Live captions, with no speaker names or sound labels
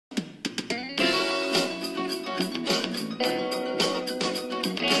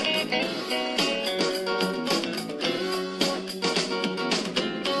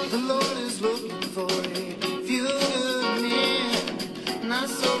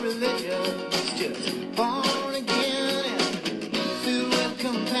religious, just born again and filled with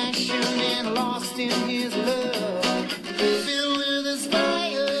compassion and lost in his love, filled with his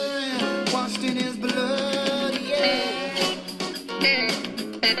fire and washed in his blood, yeah.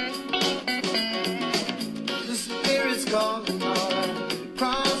 The Spirit's calling hard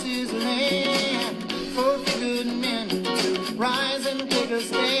across his land for the good men to rise and take a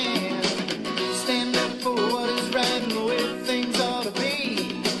stand. Stand up for what is right and the way things ought to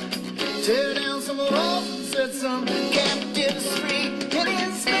be. Tear down some walls and set some captives free. In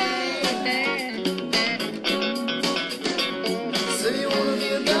his name. Say you wanna be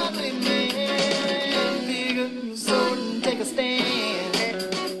a godly man, pick up your sword and take a stand.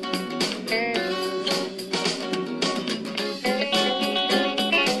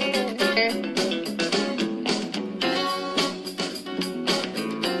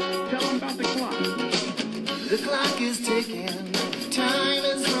 The clock is ticking, time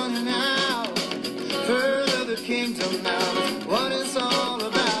is running out. Further the kingdom now, what it's all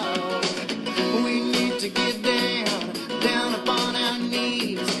about. We need to get down upon our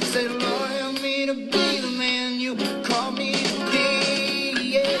knees. Say, Lord, help me to be the man you call me to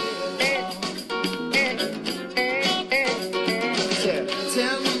be. Yeah.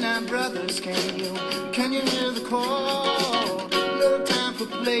 Tell me now, brothers, can you hear the call? No time for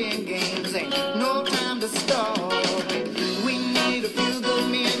playing games, ain't no time to stall. We need a few good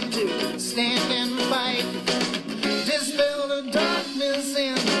men to stand and fight, dispel the darkness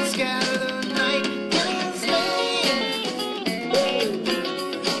and scatter the night. Yes,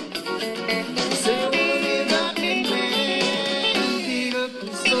 say we'll be a godly man, pick up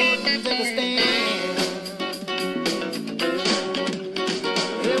your sword and take a stand.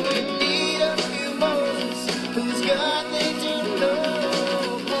 Yeah, we need a few Moses who's God they do know.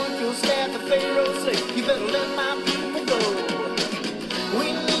 Point your staff at Pharaoh, say, you better let my people go. We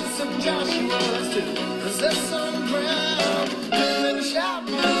need some Joshua's to possess some ground. Do a little shout,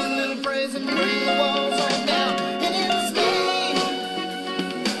 do a little praise, and bring the walls on down. In his name.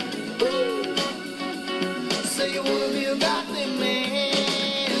 Say you wanna be a godly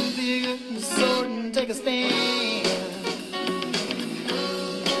man, pick up your sword and take a stand.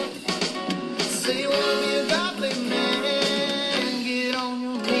 Say you wanna be a godly man, get on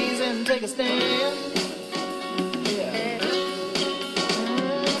your knees and take a stand. Yeah.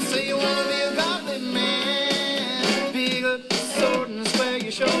 Say you wanna be a godly man, pick up your sword and square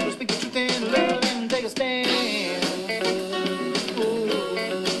your shoulders, speak the truth in love and take a stand. Ooh.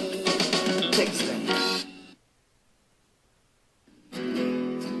 Take a stand.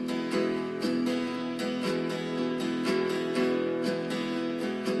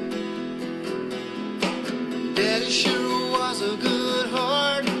 Daddy sure was a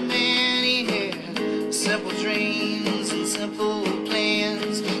good-hearted man. He had simple dreams and simple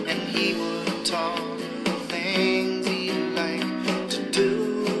plans, and he would talk the things he liked to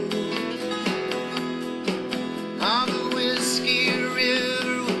do. On the Whiskey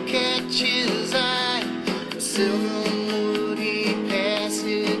River would catch his eye, seldom would he pass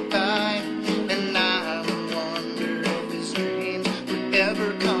it by, and I wonder if his dreams would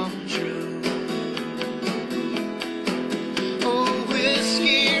ever come true.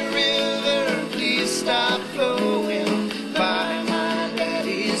 Stop flowing by my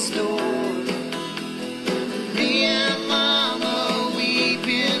daddy's door. Me and Mama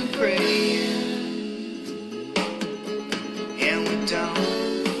weeping, praying, and we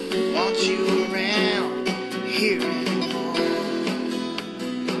don't want you around here anymore.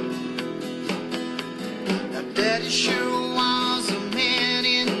 Now Daddy sure was a man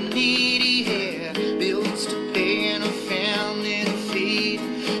in need. He had bills to pay and a family to feed,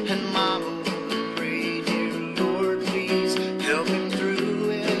 and Mama help him through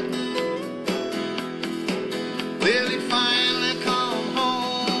it. Well, he finally come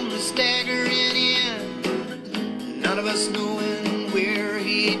home, staggering in, none of us knowing where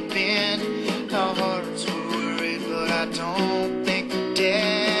he'd been. Our hearts were worried, but I don't think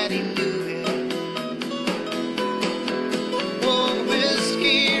Daddy knew it.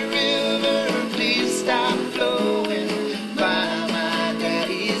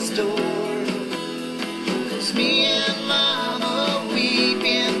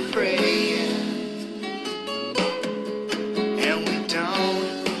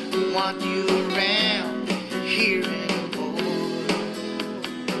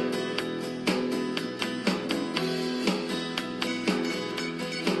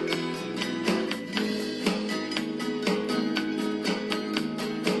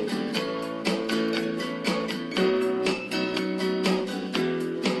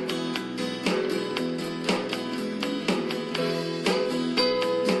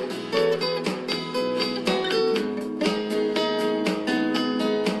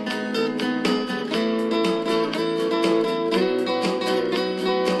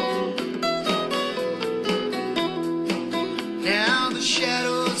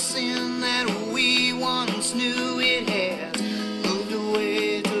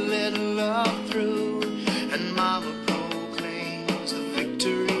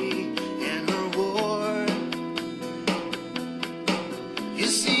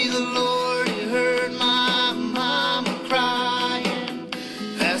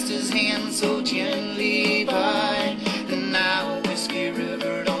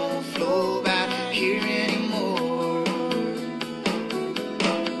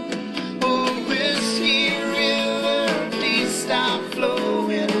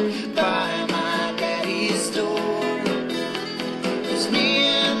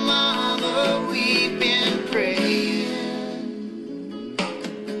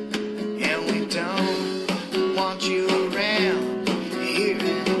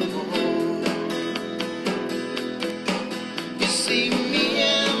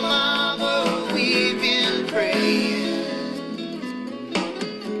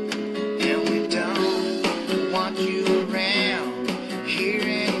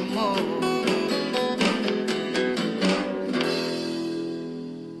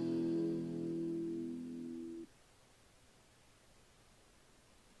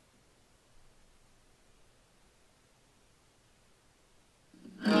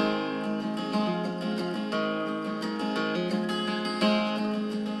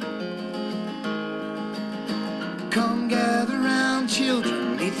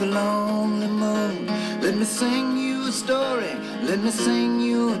 the lonely moon. Let me sing you a story, let me sing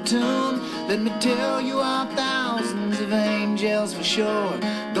you a tune. Let me tell you of thousands of angels for sure,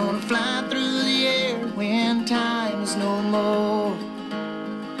 gonna fly through the air when time is no more.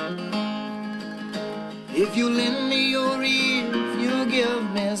 If you lend me your ear, if you'll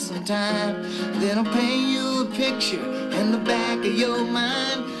give me some time, then I'll paint you a picture in the back of your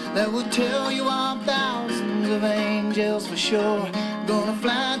mind that will tell you of thousands of angels for sure, gonna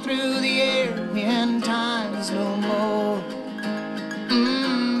fly through the air when time is no more.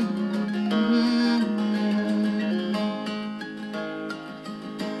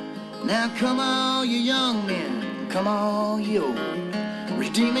 Now come all you young men, come all you old,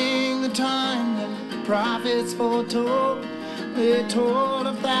 redeeming the time that the prophets foretold. They told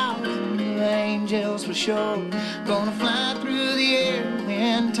of thousands of angels for sure, gonna fly through the air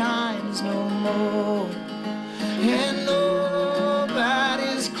when time is no more. And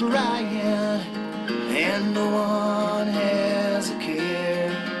nobody's crying, and no one has a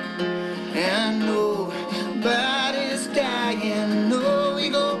care, and nobody's dying. No, we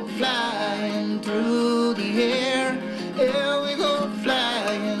go flying through the air. Yeah, we go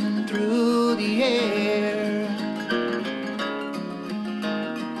flying through the air.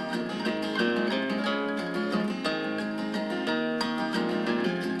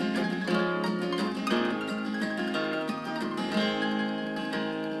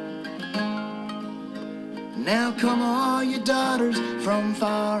 Now come all your daughters from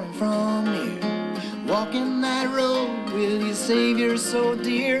far and from near, walking that road with your Savior so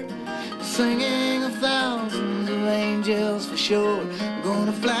dear, singing of thousands of angels for sure,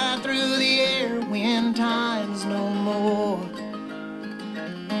 gonna fly through the air when time's no more.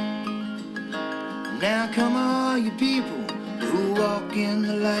 Now come all you people who walk in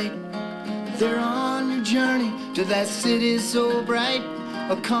the light, they're on your journey to that city so bright,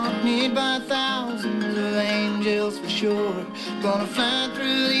 accompanied by thousands of angels for sure, gonna fly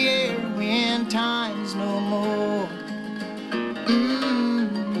through the air when time's no more.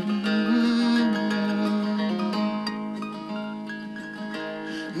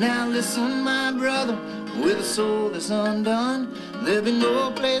 Now listen, my brother, with a soul that's undone, there'll be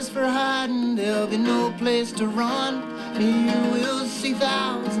no place for hiding, there'll be no place to run. You will see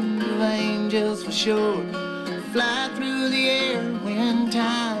thousands of angels for sure, fly through the air when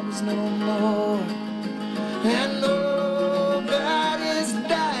time's no more. And nobody's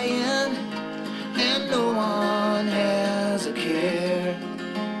dying, and no one has a care,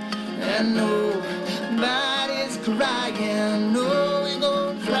 and nobody's crying. No, we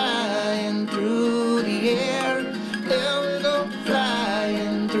go flying through the air. Yeah, we go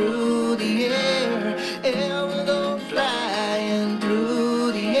flying through the air. Yeah, we go flying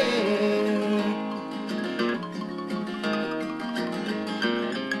through the air.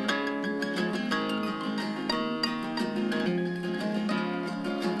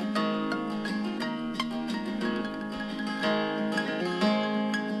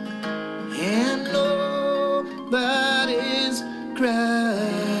 And nobody's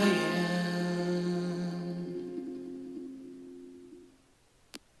crying.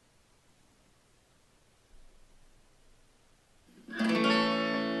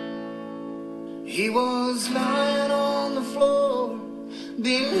 He was lying on the floor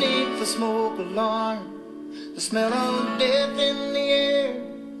beneath the smoke alarm, the smell of death in the air,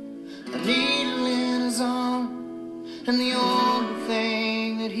 a needle in his arm, and the only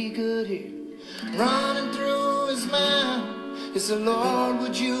thing that he could hear running through his mind is the Lord,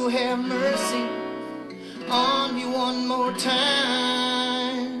 would you have mercy on me one more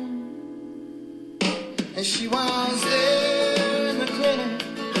time? And she was there in the clinic,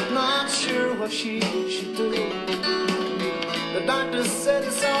 not sure what she should do. The doctor said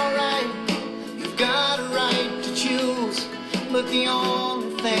it's alright, you've got a right to choose. But the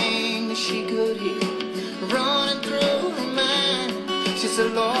only thing that she could hear running through her mind, she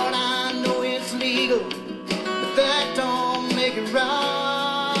said, Lord, I know it's legal, but that don't make it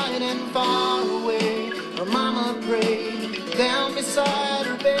right. And far away, her mama prayed down beside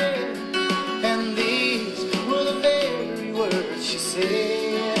her bed, and these were the very words she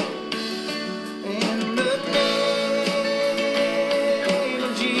said. In the name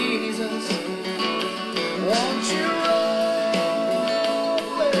of Jesus, won't you roll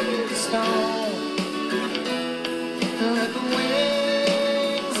away the stone, and let the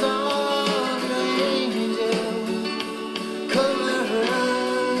wings of an angel cover her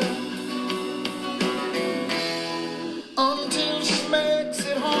until she makes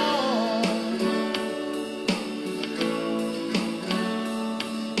it home.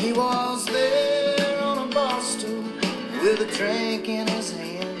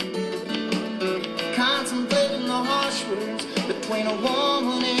 between a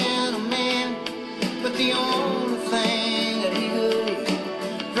woman and a man, but the only thing that he could hear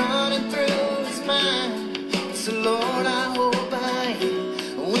running through his mind is, Lord, I hope I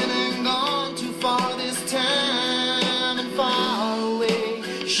went and gone too far this time. And far away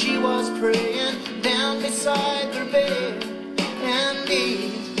she was praying down beside her bed, and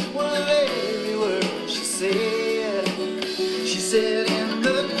these were the very words she said. She said, in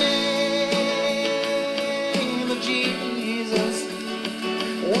the name of Jesus,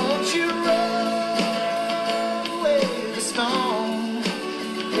 won't you roll away the storm?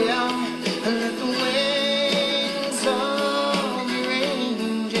 Yeah, and let the wings of your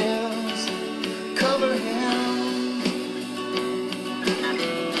angels cover him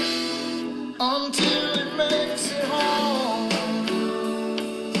until he makes it home.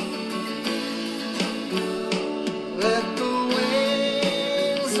 Let the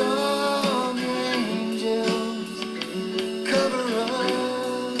wings of your angels cover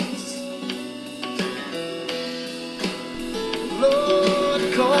us. Lord,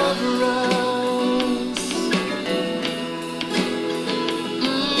 cover us.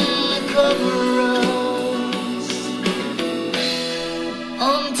 Cover us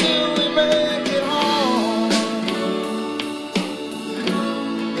until we make it home.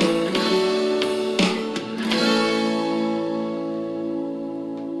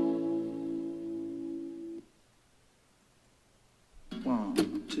 One,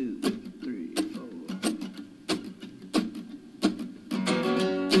 two, three, four.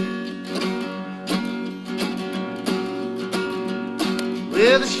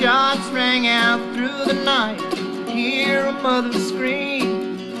 Well, the shots rang out through the night. Hear a mother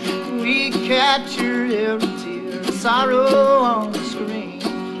scream. We captured every tear of sorrow on the screen.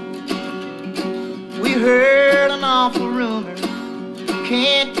 We heard an awful rumor,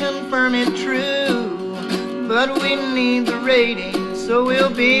 can't confirm it true, but we need the rating, so we'll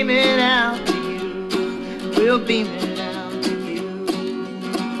beam it out to you. We'll beam it out to you.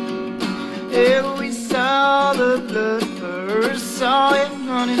 Yeah, we saw the blood first, saw it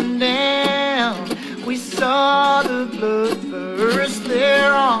running down. We saw the blood first,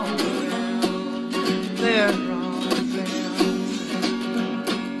 they're on the ground. They're on the ground.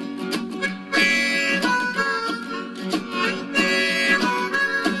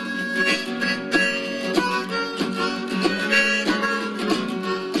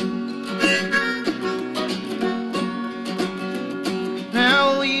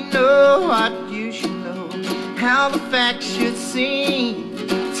 Now we know what you should know, how the facts should seem.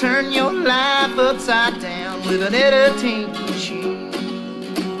 Turn your life upside down with an editing machine.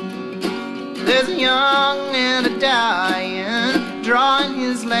 There's a young and a dying, drawing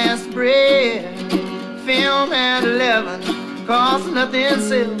his last breath. Film at 11, cause nothing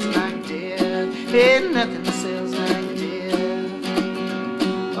sells like death. Hey, nothing sells like death.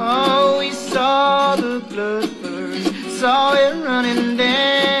 Oh, we saw the blood first, saw it running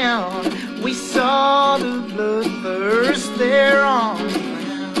down. We saw the blood first, they're on the ground.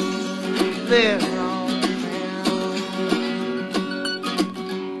 They're on the ground.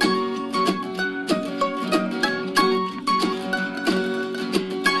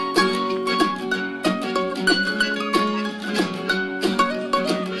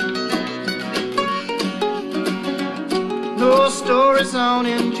 No stories on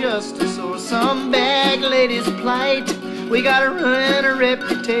injustice or some bag lady's plight. We gotta ruin a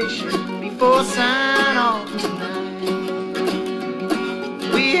reputation before sign off tonight.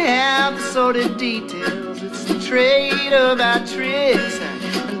 We have the sordid details, it's the trade of our tricks.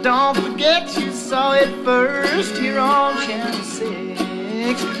 And don't forget you saw it first here on Channel 6.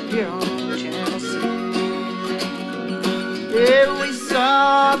 Here on Channel 6. Yeah, we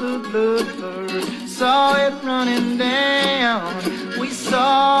saw the blood first, saw it running down. We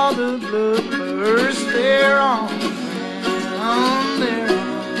saw the blood first, they're on the ground, they're on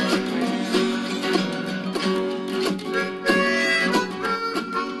the ground.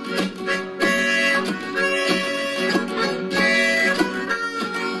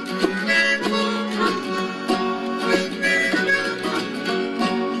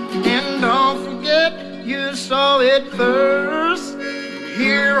 And don't forget you saw it first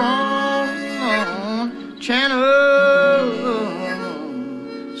here on Channel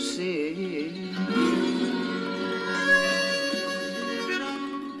 6.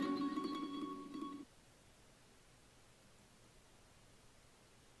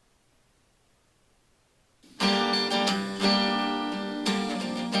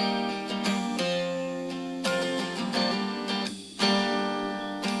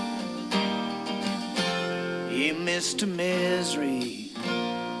 Hey, Mr. Misery,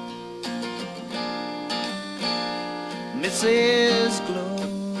 Mrs.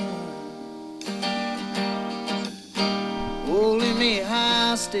 Gloom, holding me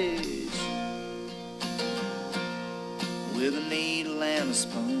hostage with a needle and a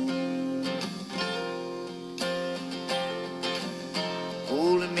spoon,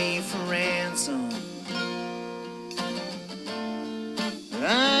 holding me for ransom.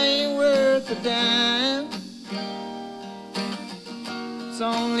 I ain't worth a dime. It's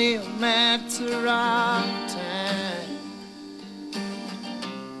only a matter of time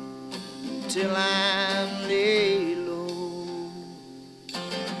till I'm laid low.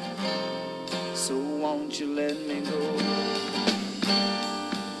 So won't you let me go?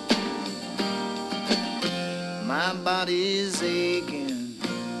 My body's aching,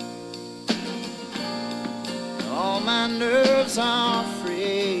 all my nerves are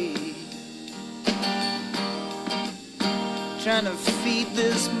frayed, trying to feed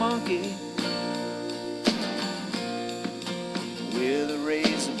this monkey with a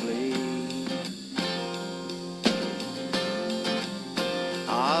razor blade.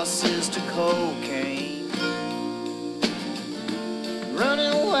 Our sister cocaine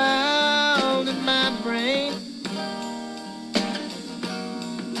running wild in my brain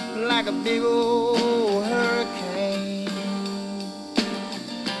like a big old hurricane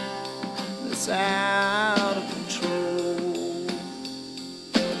that's out of control.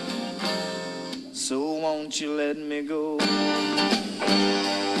 So won't you let me go?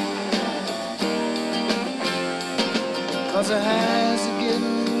 'Cause the highs are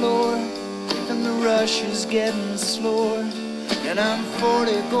getting lower and the rush is getting slower, and I'm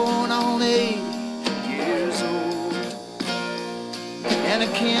 40 going on 80 years old, and I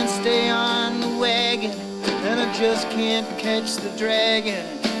can't stay on the wagon, and I just can't catch the dragon.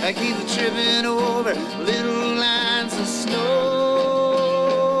 I keep tripping over little lines of snow.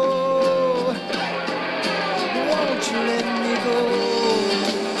 Won't you let me go?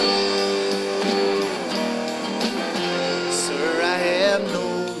 Sir, I have no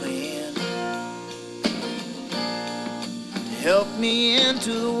man to help me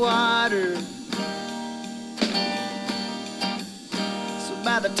into the water.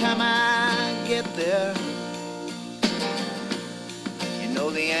 By the time I get there, you know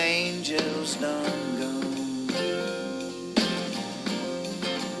the angel's done gone.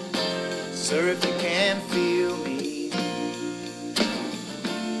 Sir, if you can feel me,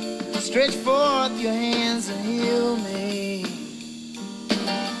 stretch forth your hands and heal me.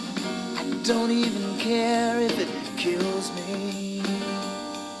 I don't even care if it kills me.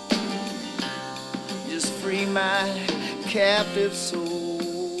 Just free my captive soul.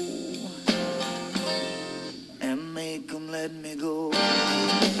 Let me go.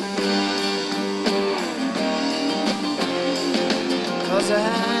 'Cause the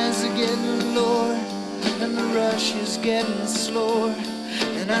highs are getting lower and the rush is getting slower,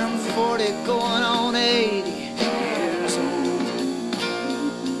 and I'm 40 going on 80 years old,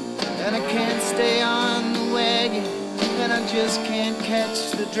 and I can't stay on the wagon, and I just can't catch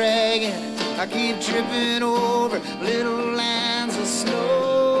the dragon. I keep tripping over little lines of snow.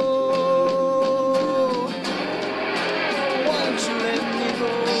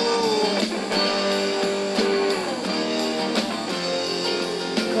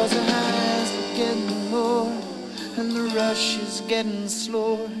 Cause the highs are getting lower and the rush is getting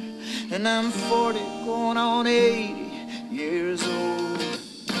slower, and I'm 40 going on 80 years old,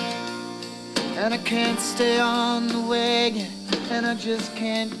 and I can't stay on the wagon, and I just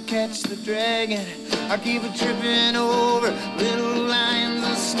can't catch the dragon. I keep tripping over little lines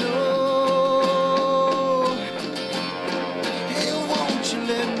of snow. Hey, won't you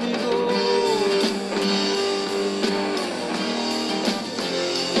let me go?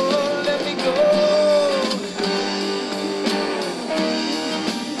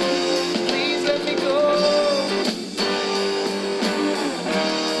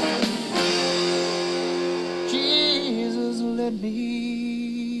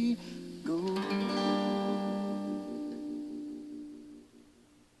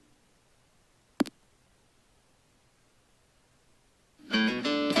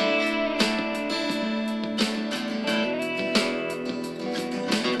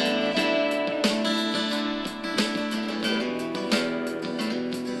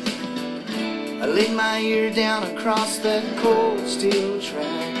 I laid my ear down across that cold steel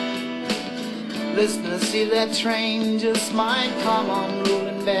track, listening to see that train just might come on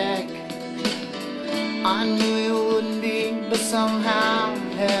rolling back. I knew it wouldn't be, but somehow I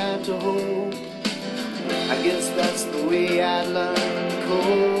had to hope. I guess that's the way I learned to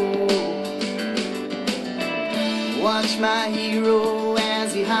cope. Watch my hero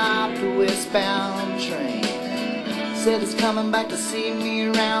as he hopped a westbound train, said he's coming back to see me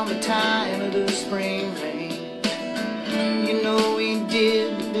around the time of the spring rain. You know he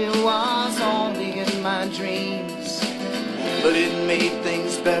did, it was only in my dreams, but it made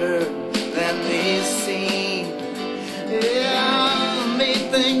things better than they seem. Yeah, it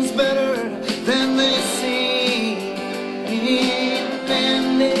made things better than they seem.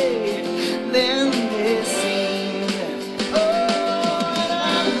 Than they seem. Oh, and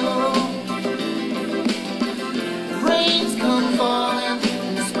I know rains come falling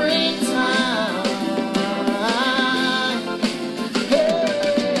in the springtime.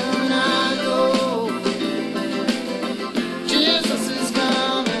 Hey, and I know Jesus is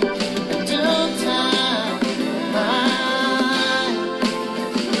coming in due time.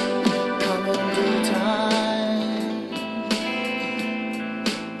 Coming due time.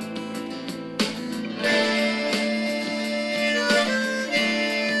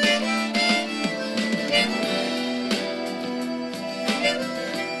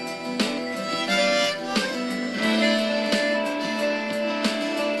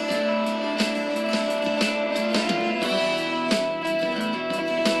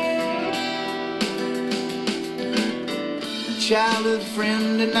 Childhood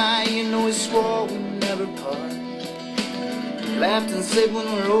friend and I, you know, we swore we'd never part. Laughed and said when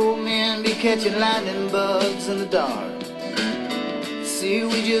we're old men, be catching lightning bugs in the dark. See,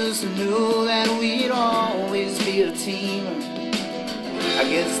 we just knew that we'd always be a team. I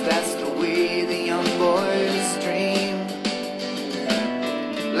guess that's the way the young boys dream.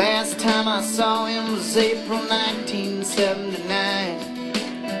 Last time I saw him was April 1979.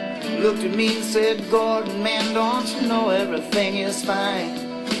 Looked at me and said, Gordon, man, don't you know everything is fine?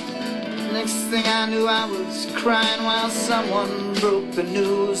 Next thing I knew, I was crying while someone broke the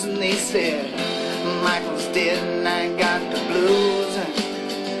news, and they said, Michael's dead and I got the blues.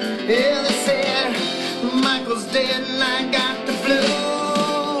 Yeah, they said, Michael's dead and I got the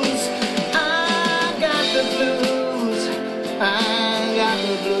blues. I got the blues. I got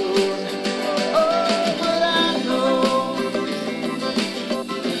the blues.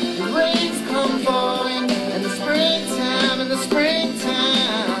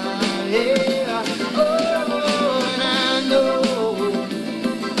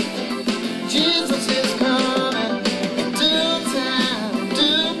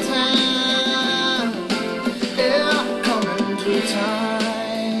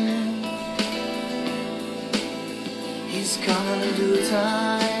 He's coming in due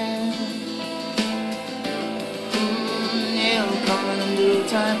time. Yeah, coming in due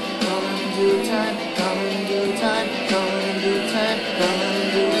time, coming in due time, coming in due time, coming in due time, coming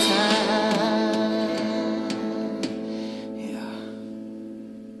in due time. Yeah.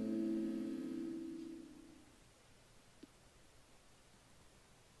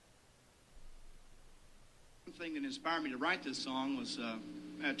 One thing that inspired me to write this song was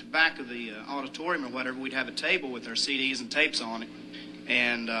at the back of the auditorium or whatever, we'd have a table with our CDs and tapes on it.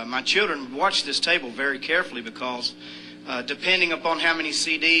 And my children would watch this table very carefully because depending upon how many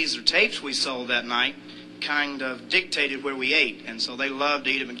CDs or tapes we sold that night, kind of dictated where we ate. And so they loved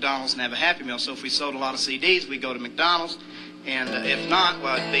to eat at McDonald's and have a Happy Meal. So if we sold a lot of CDs, we'd go to McDonald's. And if not,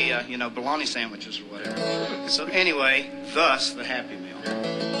 well, it'd be, you know, bologna sandwiches or whatever. So anyway, thus the Happy Meal.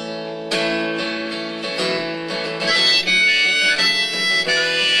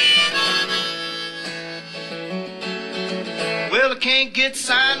 Well, I can't get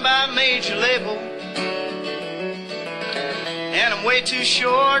signed by a major label, and I'm way too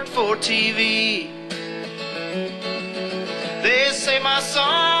short for TV. They say my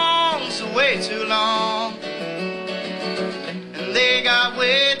songs are way too long, and they got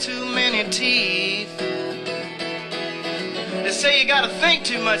way too many teeth. They say you gotta think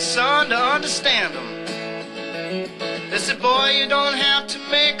too much, son, to understand them. They said, boy, you don't have to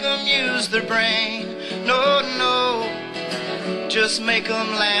make them use their brain. No, no. Just make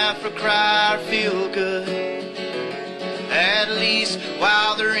them laugh or cry or feel good, at least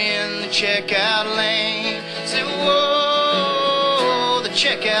while they're in the checkout lane. Say, whoa, the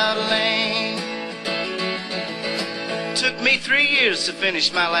checkout lane. Took me 3 years to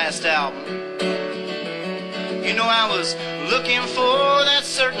finish my last album. You know, I was looking for that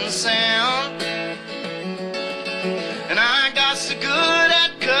certain sound, and I got so good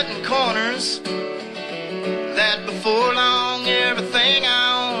at cutting corners that before long everything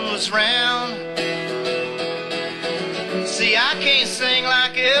I owned was round. See, I can't sing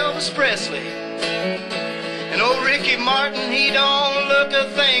like Elvis Presley, and old Ricky Martin, he don't look a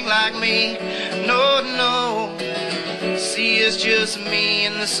thing like me. No, no. See, it's just me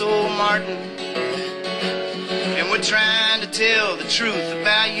and this old Martin, and we're trying to tell the truth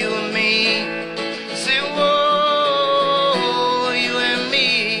about you and me. Say, whoa,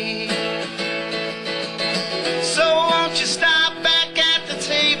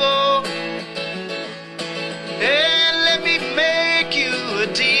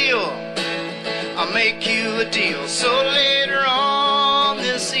 deal. So later on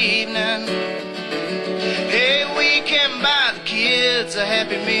this evening, hey, we can buy the kids a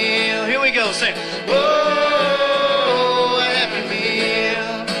Happy Meal. Here we go, sing. Whoa, a Happy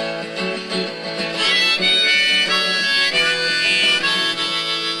Meal.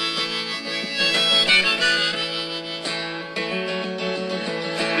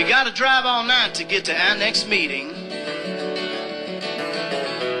 We gotta drive all night to get to our next meeting.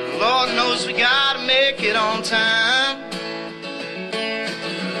 Lord knows we gotta make it on time.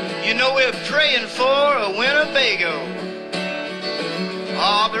 You know we're praying for a Winnebago.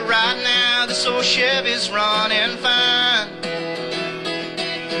 Oh, but right now this old Chevy's running fine.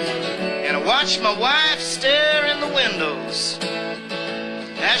 And I watch my wife stare in the windows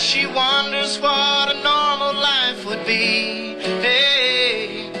as she wonders what a normal life would be.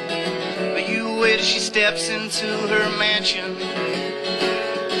 Hey, but you wait as she steps into her mansion.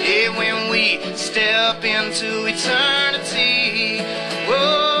 Hey, when we step into eternity.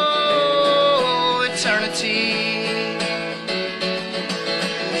 Whoa, eternity.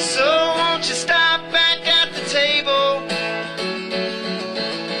 So won't you stop back at the table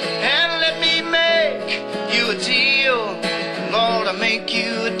and let me make you a deal. Lord, I'll make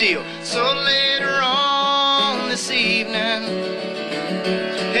you a deal. So later on this evening,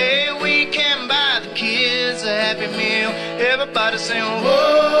 hey, we can buy the kids a Happy Meal. Everybody sing,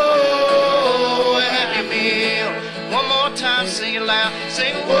 whoa, a Happy Meal. One more time, sing it loud.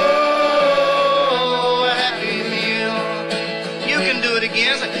 Sing, whoa, a Happy Meal. You can do it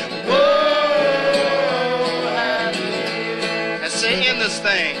again. Say, whoa, a Happy Meal. Let's say in this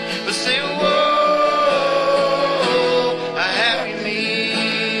thing. But say, whoa, a Happy Meal.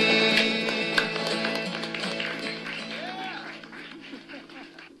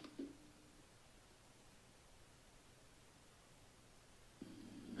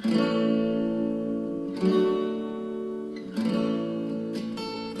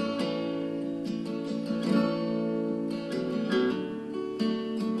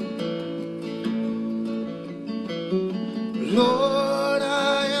 Lord,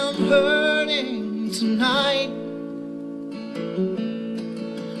 I am hurting tonight.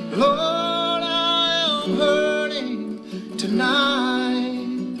 Lord, I am hurting tonight.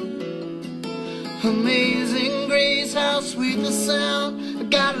 Amazing grace, how sweet the sound. I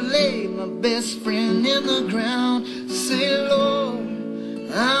gotta lay my best friend in the ground. Say, Lord,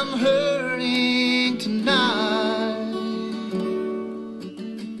 I'm hurting tonight.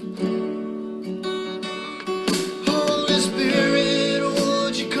 Holy Spirit,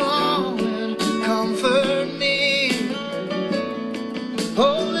 would you come and comfort me?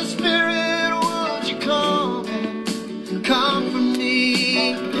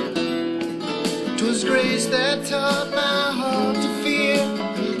 'Twas grace that taught my heart to fear.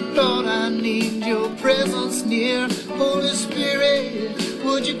 Lord, I need your presence near. Holy Spirit,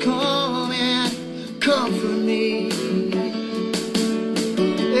 would you come and comfort me?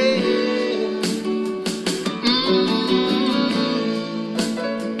 Yeah.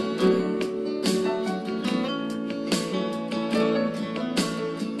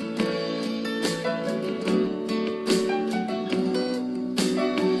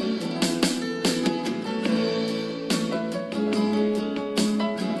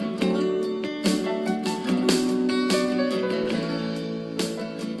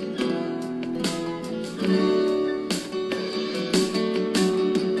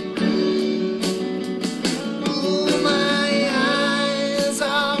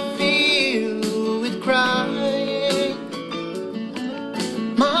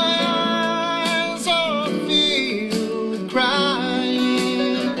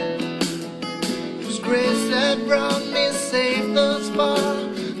 Brought me safe thus far.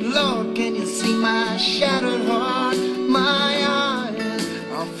 Lord, can you see my shattered heart? My eyes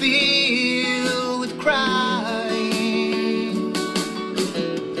are filled with crying,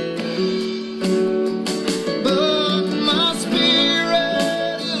 but my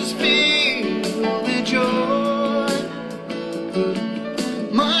spirit is filled with joy.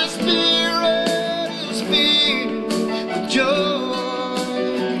 My spirit is filled with joy.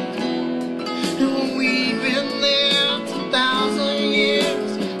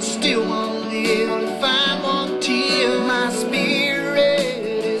 Still won't live to find one.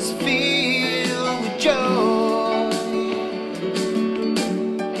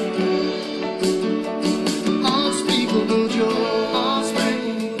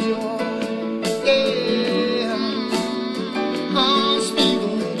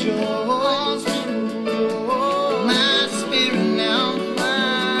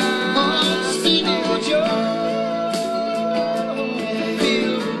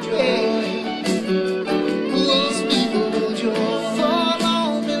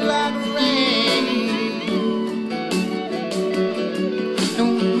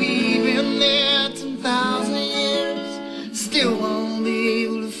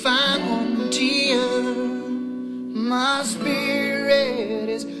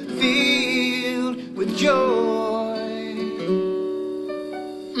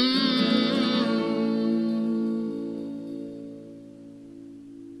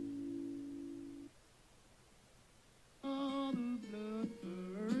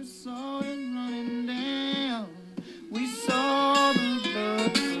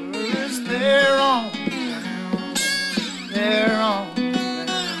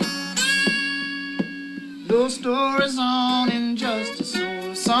 stories on injustice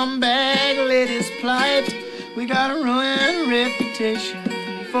or some bag lady's plight. We gotta ruin reputation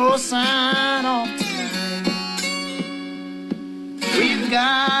before sign off tonight. We've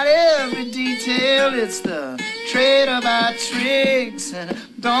got every detail, it's the traitor by tricks. And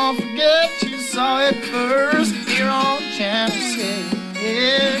don't forget you saw it first here on Channel 6.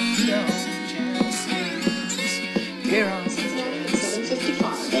 Here on Channel 6. Here on Channel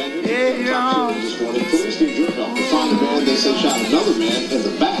 6. Here on. Police need your help to find the man they say shot another man in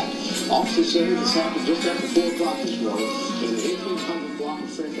the back. Officers say this happened just after 4 o'clock this morning in the